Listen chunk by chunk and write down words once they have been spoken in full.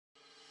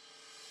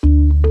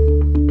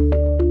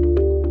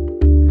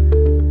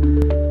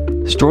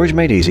Storage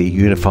Made Easy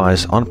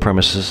unifies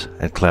on-premises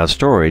and cloud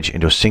storage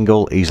into a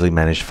single, easily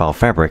managed file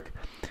fabric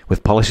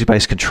with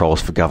policy-based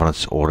controls for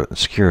governance, audit, and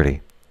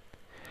security.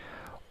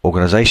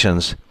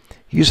 Organizations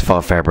use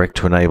File Fabric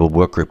to enable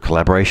workgroup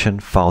collaboration,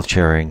 file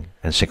sharing,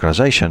 and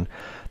synchronization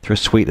through a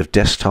suite of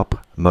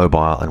desktop,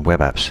 mobile, and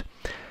web apps.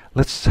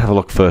 Let's have a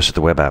look first at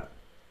the web app.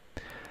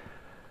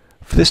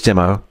 For this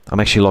demo, I'm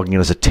actually logging in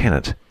as a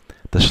tenant.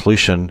 The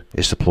solution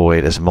is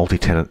deployed as a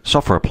multi-tenant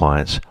software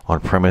appliance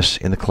on-premise,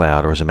 in the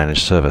cloud, or as a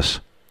managed service.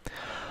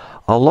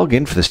 I'll log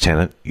in for this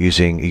tenant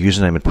using a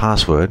username and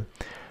password.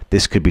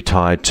 This could be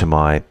tied to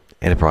my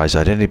enterprise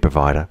identity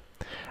provider,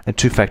 and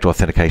two-factor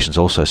authentication is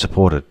also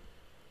supported.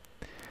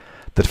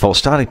 The default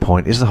starting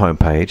point is the home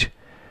page.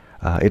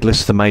 It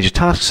lists the major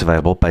tasks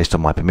available based on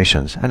my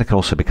permissions, and it can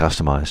also be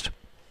customized.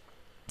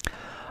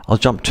 I'll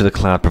jump to the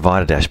cloud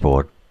provider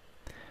dashboard.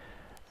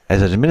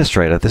 As an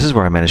administrator, this is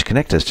where I manage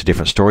connectors to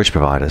different storage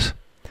providers.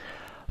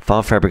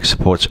 File Fabric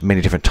supports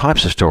many different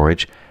types of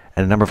storage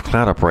and a number of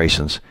cloud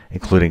operations,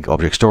 including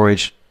object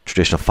storage,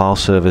 traditional file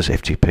servers,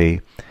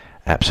 FTP,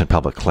 apps, and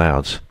public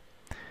clouds.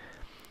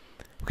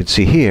 We can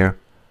see here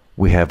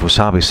we have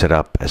Wasabi set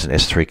up as an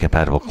S3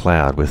 compatible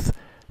cloud with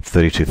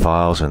 32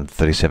 files and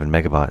 37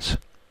 megabytes.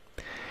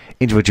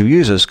 Individual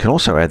users can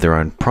also add their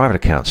own private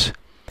accounts.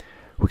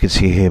 We can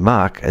see here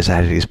Mark has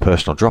added his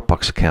personal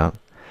Dropbox account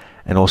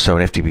and also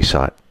an FTP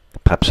site,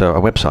 perhaps a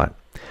website.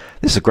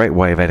 This is a great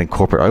way of adding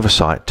corporate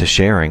oversight to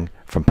sharing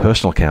from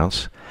personal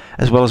accounts,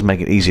 as well as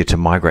making it easier to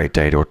migrate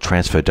data or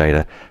transfer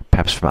data,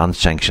 perhaps from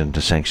unsanctioned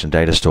to sanctioned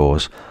data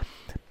stores.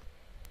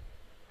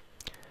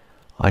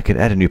 I can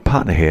add a new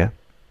partner here,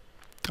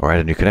 or add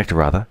a new connector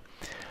rather.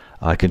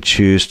 I can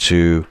choose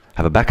to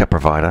have a backup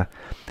provider.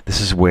 This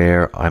is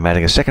where I'm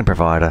adding a second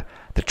provider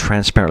that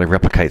transparently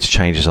replicates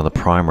changes on the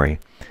primary.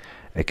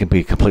 It can be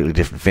a completely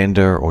different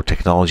vendor or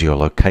technology or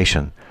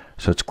location,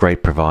 so it's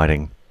great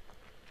providing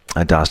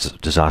a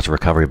disaster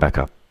recovery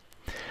backup.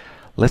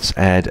 Let's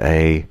add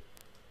a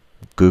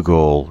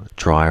Google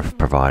Drive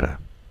provider.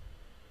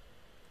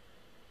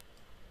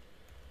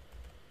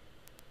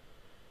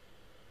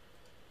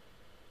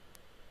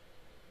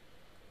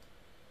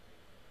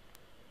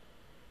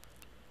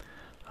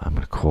 I'm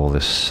going to call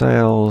this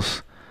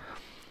Sales,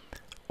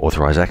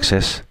 Authorize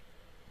Access.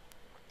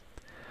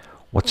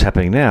 What's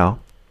happening now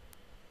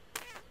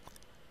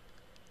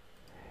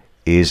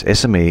is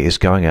SME is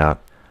going out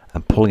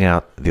and pulling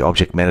out the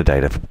object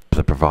metadata for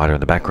the provider in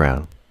the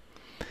background.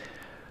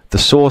 The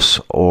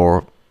source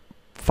or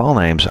file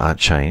names aren't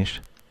changed,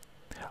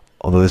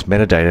 although this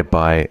metadata,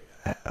 by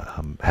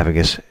having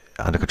this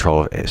under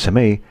control of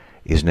SME,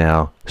 is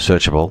now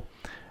searchable,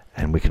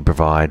 and we can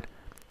provide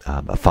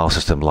a file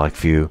system-like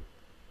view.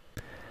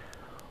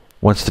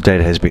 Once the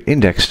data has been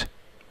indexed,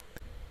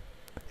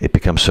 it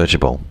becomes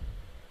searchable.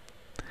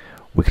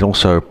 We can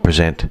also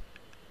present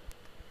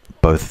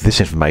both this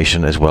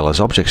information as well as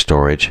object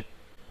storage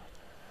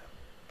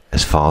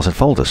as files and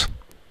folders.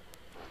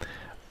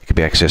 It can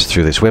be accessed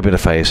through this web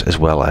interface as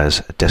well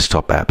as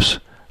desktop apps,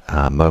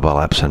 mobile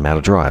apps, and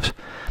mounted drives.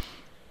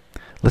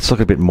 Let's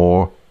look a bit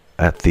more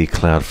at the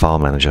Cloud File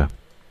Manager.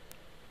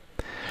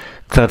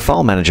 Cloud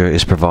File Manager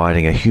is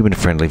providing a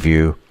human-friendly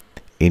view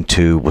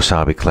into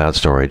Wasabi Cloud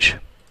Storage.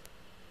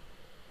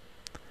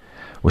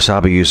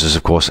 Wasabi uses,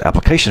 of course,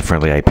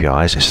 application-friendly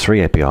APIs,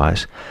 S3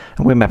 APIs,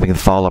 and we're mapping the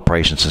file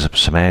operations and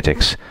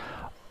semantics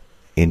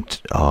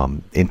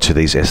into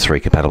these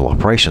S3 compatible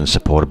operations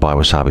supported by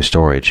Wasabi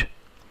Storage.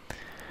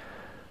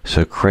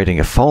 So creating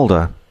a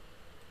folder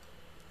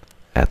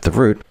at the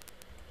root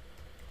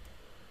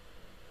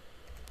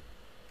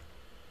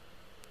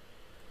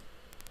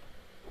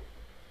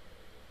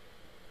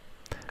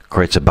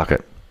creates a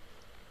bucket.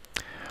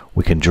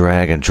 We can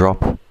drag and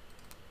drop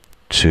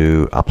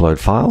to upload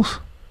files,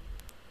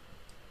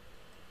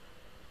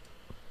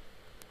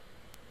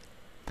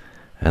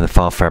 and the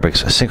File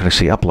Fabric's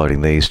asynchronously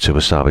uploading these to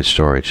Wasabi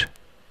Storage.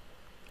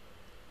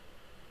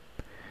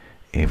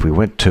 If we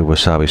went to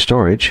Wasabi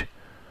Storage,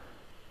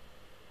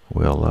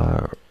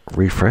 we'll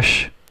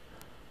refresh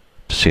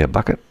to see a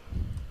bucket,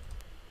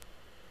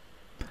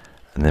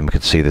 and then we can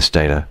see this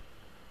data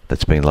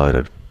that's being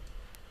loaded.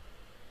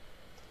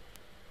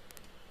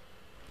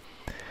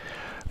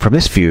 From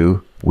this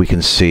view, we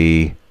can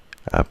see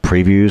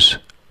previews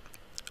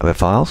of our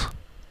files.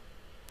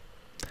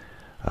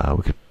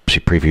 We can see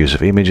previews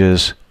of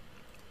images,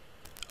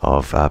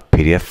 of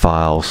PDF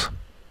files,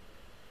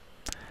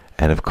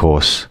 and of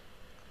course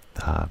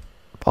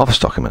Office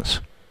documents.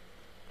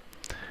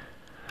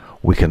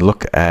 We can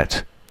look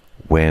at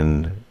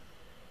when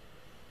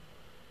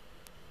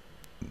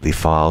the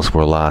files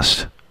were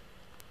last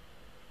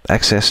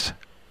accessed,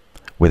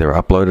 where they were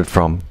uploaded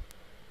from.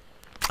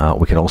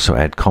 We can also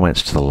add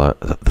comments to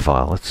the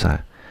file. Let's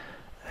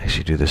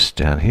actually do this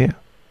down here.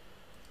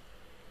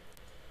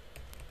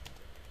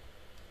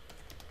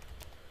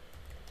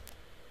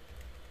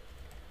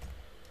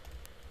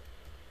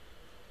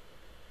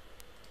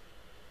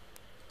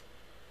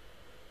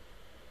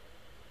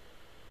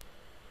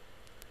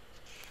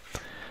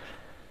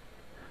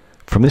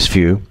 From this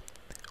view,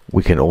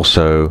 we can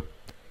also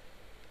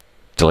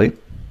delete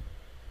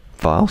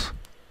files.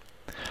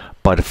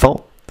 By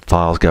default,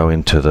 files go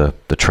into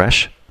the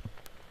trash,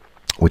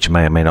 which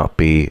may or may not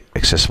be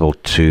accessible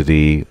to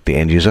the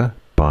end user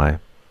by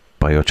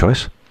your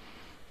choice.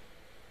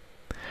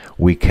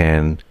 We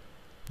can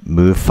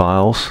move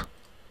files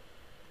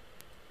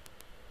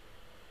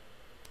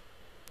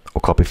or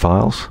copy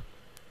files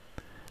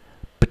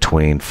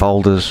between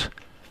folders,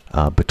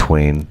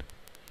 between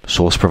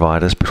source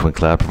providers, between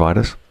cloud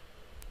providers.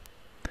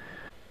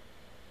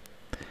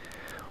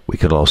 We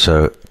could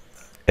also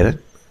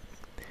edit.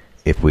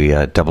 If we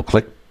double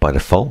click, by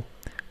default,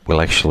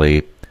 we'll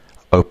actually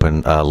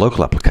open a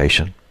local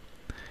application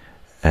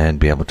and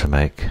be able to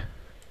make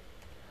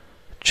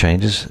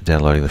changes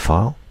downloading the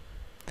file.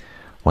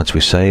 Once we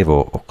save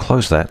or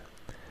close that,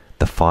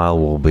 the file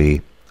will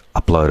be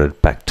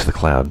uploaded back to the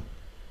cloud.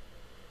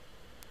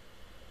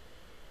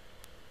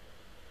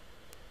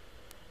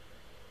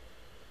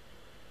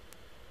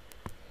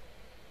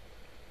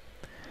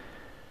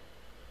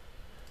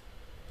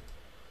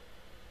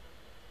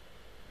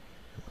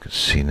 You can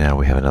see now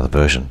we have another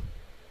version.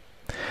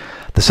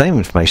 The same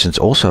information is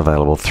also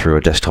available through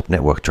a desktop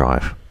network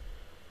drive.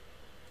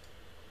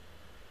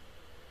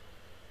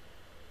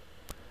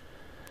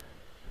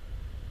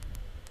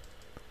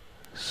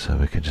 So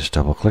we can just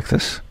double click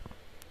this.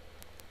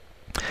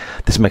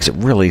 This makes it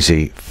real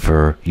easy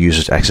for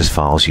users to access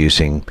files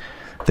using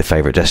their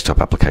favorite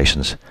desktop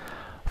applications.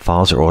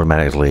 Files are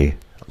automatically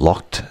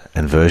locked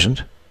and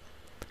versioned.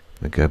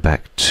 We go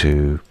back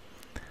to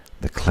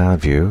the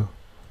cloud view.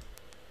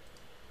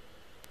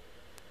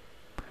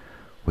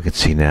 We can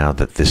see now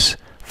that this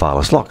file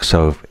is locked,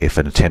 so if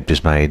an attempt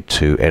is made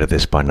to edit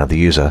this by another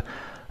user,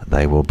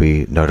 they will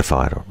be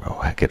notified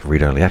or get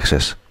read-only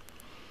access.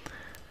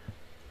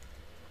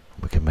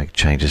 We can make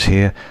changes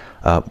here.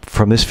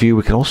 From this view,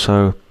 we can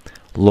also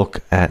look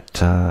at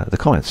the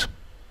comments.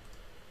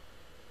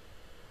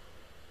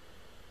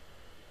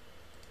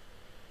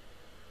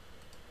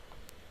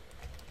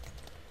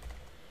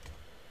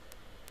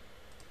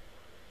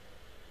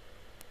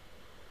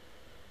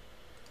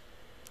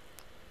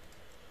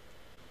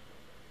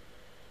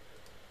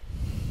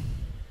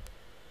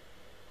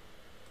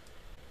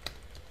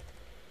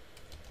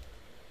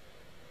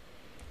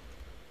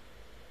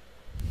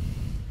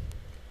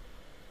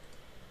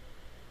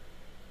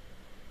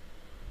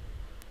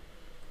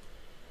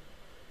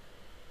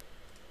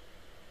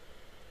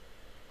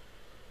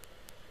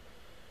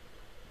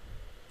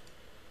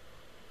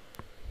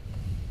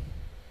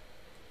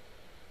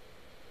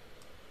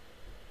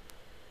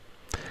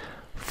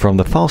 From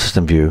the file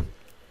system view,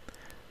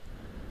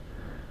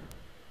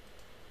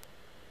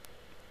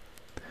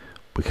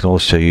 we can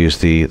also use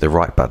the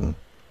right button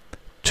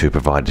to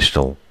provide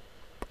additional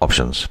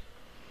options.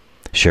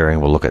 Sharing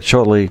we'll look at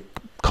shortly,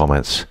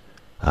 comments,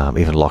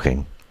 even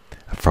locking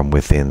from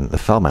within the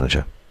file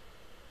manager.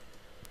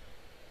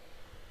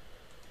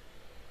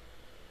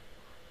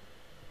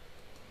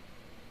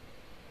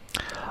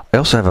 I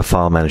also have a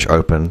file manager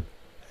open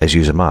as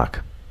user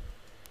mark.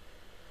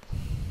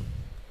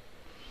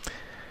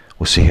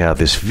 We'll see how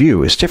this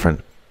view is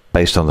different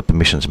based on the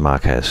permissions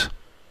Mark has.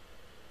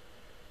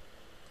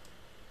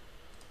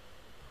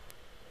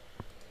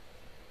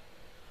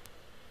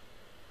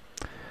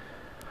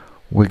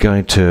 We're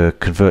going to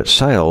convert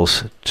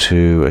sales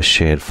to a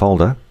shared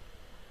folder.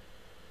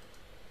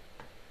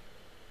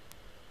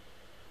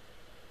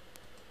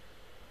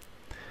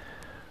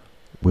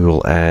 We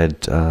will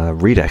add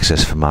read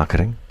access for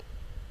marketing.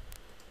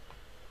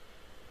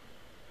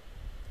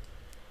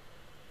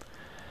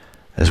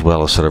 As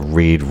well as sort of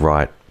read,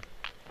 write,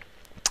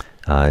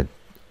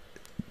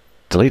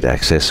 delete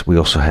access. We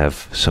also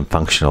have some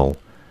functional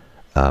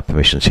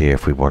permissions here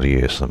if we want to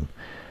use them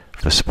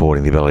for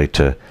supporting the ability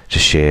to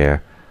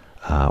share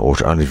or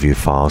to only view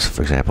files,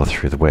 for example,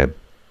 through the web.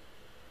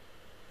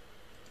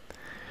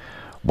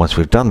 Once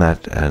we've done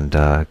that and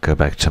go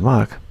back to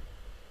Mark,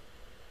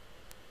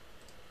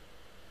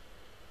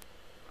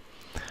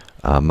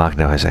 Mark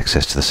now has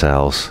access to the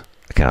sales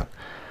account.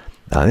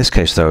 In this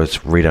case, though,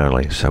 it's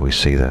read-only, so we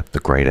see the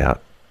grayed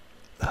out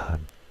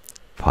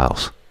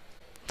files.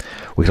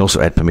 We can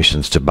also add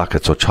permissions to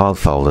buckets or child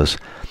folders,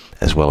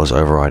 as well as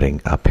overriding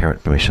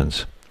parent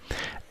permissions.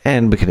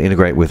 And we can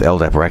integrate with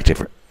LDAP or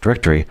Active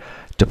Directory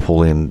to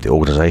pull in the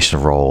organization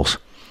of roles,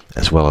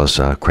 as well as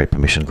create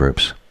permission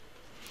groups.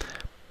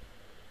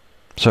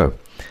 So,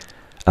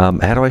 how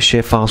do I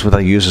share files with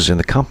other users in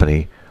the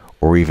company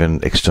or even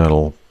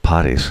external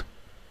parties?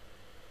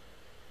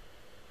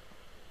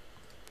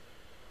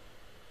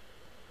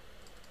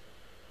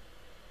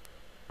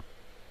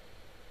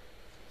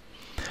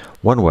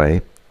 One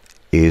way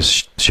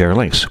is sharing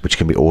links, which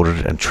can be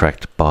ordered and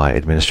tracked by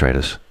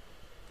administrators.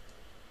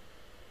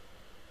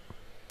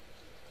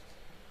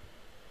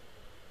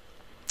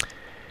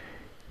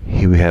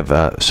 Here we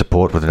have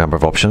support with a number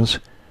of options.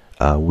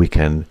 We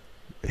can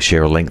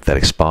share a link that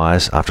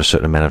expires after a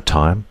certain amount of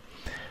time.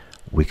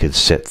 We could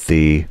set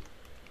the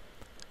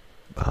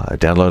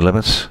download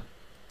limits.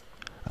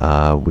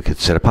 We could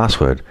set a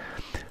password.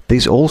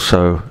 These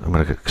also, I'm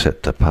going to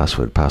set the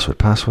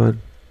password.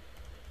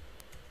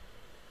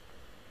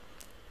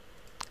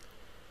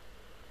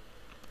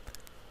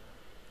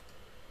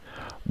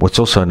 What's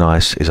also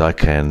nice is I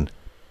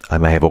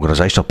may have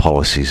organizational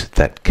policies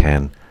that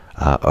can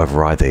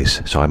override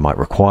these. So I might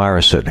require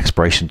a certain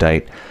expiration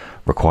date,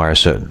 require a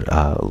certain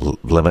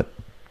limit,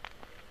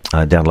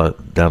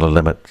 download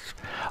limit.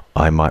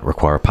 I might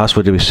require a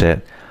password to be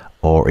set,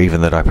 or even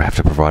that I have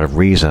to provide a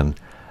reason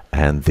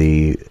and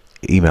the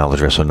email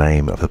address or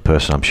name of the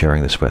person I'm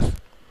sharing this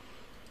with.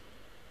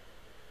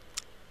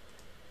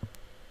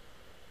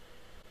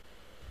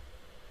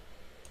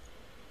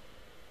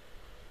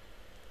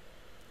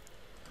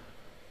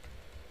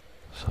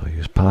 So I'll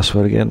use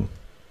password again.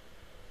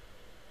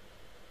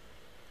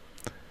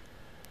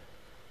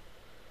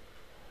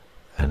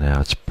 And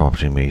now it's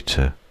prompting me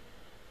to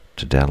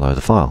download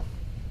the file.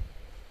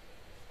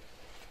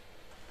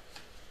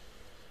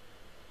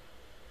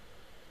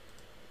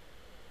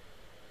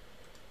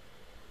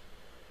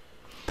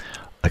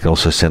 I can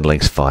also send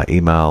links via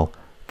email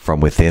from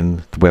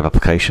within the web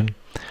application.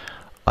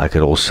 I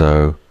could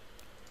also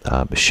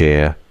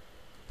share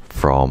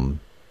from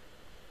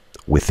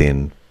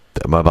within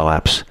the mobile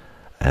apps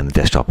and the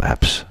desktop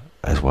apps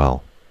as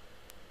well.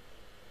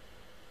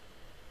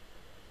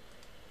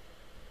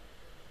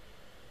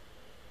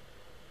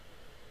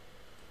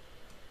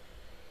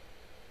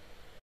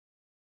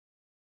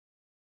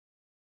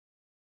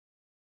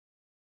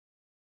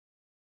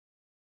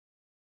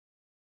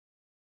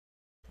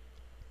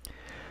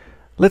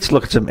 Let's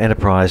look at some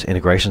enterprise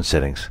integration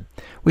settings.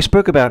 We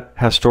spoke about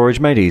how Storage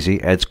Made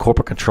Easy adds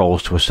corporate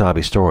controls to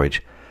Wasabi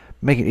Storage,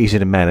 making it easy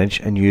to manage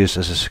and use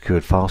as a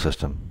secured file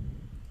system.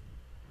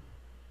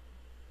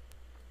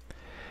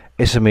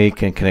 SME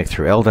can connect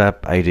through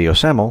LDAP, AD or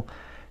SAML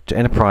to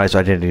enterprise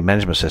identity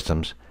management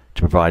systems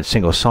to provide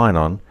single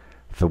sign-on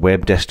for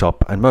web,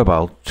 desktop and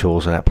mobile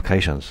tools and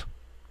applications.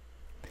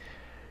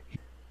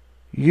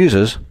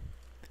 Users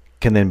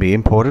can then be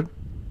imported,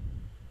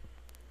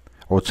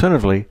 or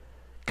alternatively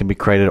can be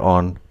created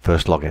on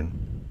first login.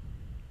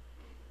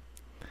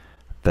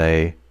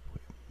 They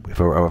have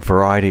a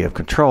variety of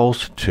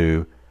controls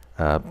to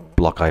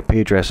block IP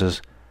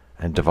addresses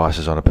and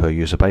devices on a per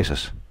user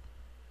basis.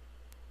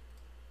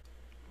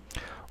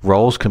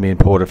 Roles can be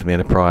imported from the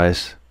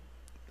enterprise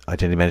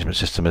identity management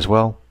system as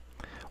well,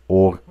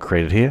 or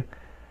created here,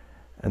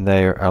 and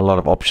there are a lot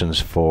of options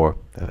for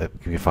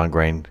giving a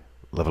fine-grained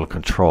level of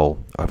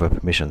control over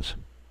permissions.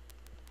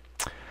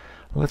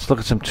 Let's look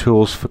at some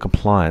tools for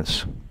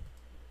compliance.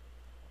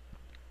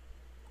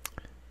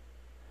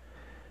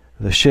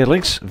 The Shared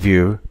Links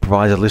view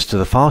provides a list of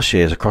the file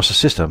shares across the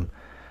system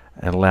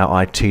and allow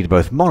IT to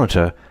both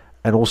monitor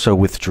and also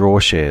withdraw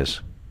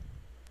shares.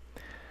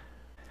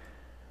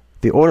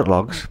 The audit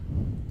logs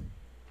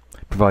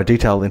provide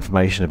detailed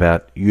information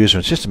about user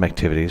and system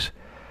activities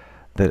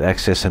that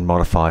access and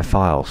modify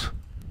files.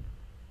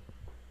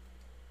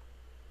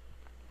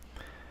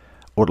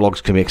 Audit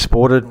logs can be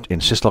exported in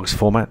syslogs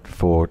format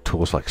for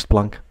tools like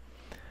Splunk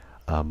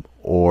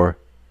or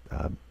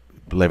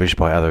leveraged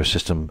by other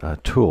system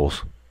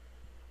tools.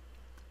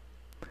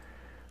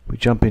 We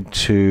jump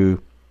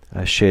into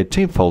shared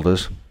team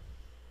folders.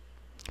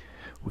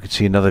 We can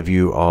see another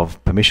view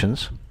of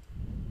permissions.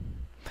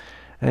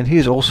 And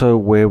here's also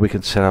where we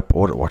can set up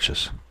audit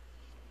watches.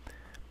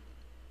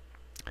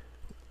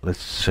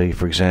 Let's see,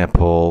 for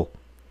example,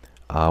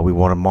 we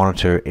want to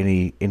monitor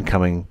any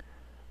incoming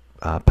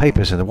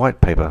papers in the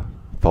white paper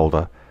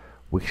folder.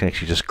 We can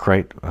actually just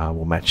create,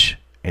 we'll match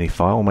any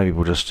file, or maybe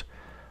we'll just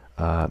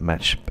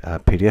match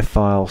PDF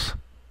files.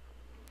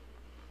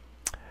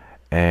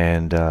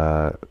 And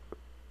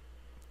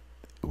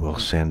we'll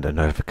send a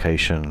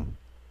notification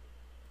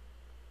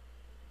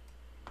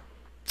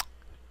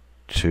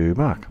to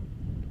Mark.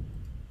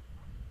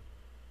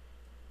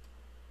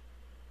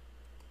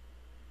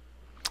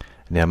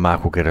 Now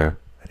Mark will get an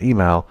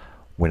email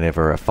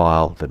whenever a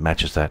file that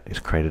matches that is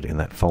created in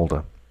that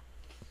folder.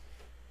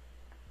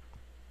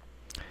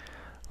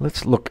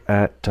 Let's look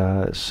at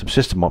some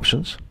system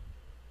options,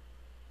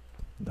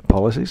 the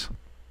policies.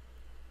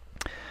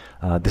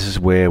 This is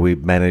where we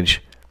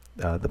manage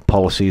the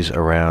policies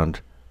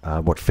around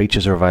what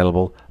features are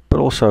available,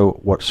 but also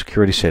what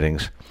security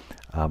settings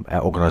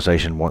our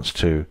organization wants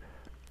to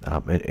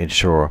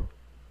ensure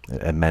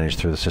and manage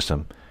through the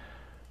system.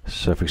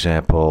 So for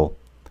example,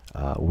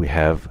 we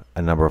have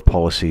a number of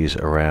policies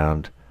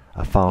around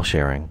file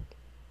sharing.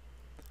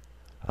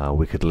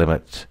 We could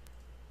limit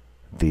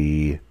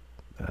the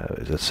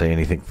let's say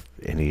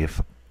any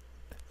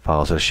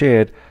files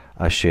that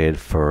are shared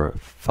for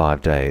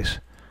 5 days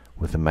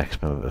with a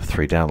maximum of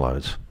 3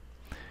 downloads.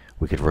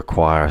 We could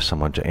require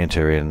someone to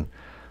enter in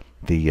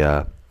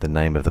the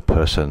name of the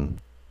person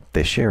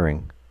they're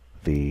sharing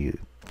the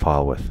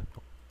file with.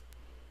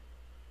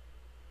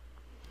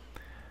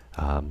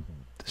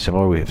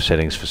 Similarly, we have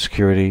settings for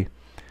security,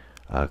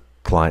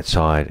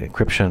 client-side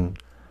encryption,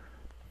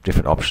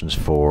 different options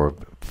for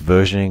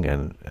versioning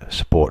and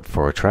support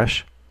for a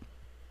trash.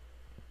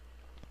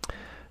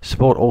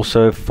 Support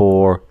also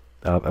for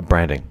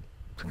branding.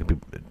 It can be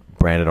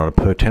branded on a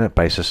per tenant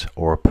basis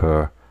or a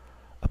per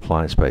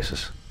appliance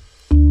basis.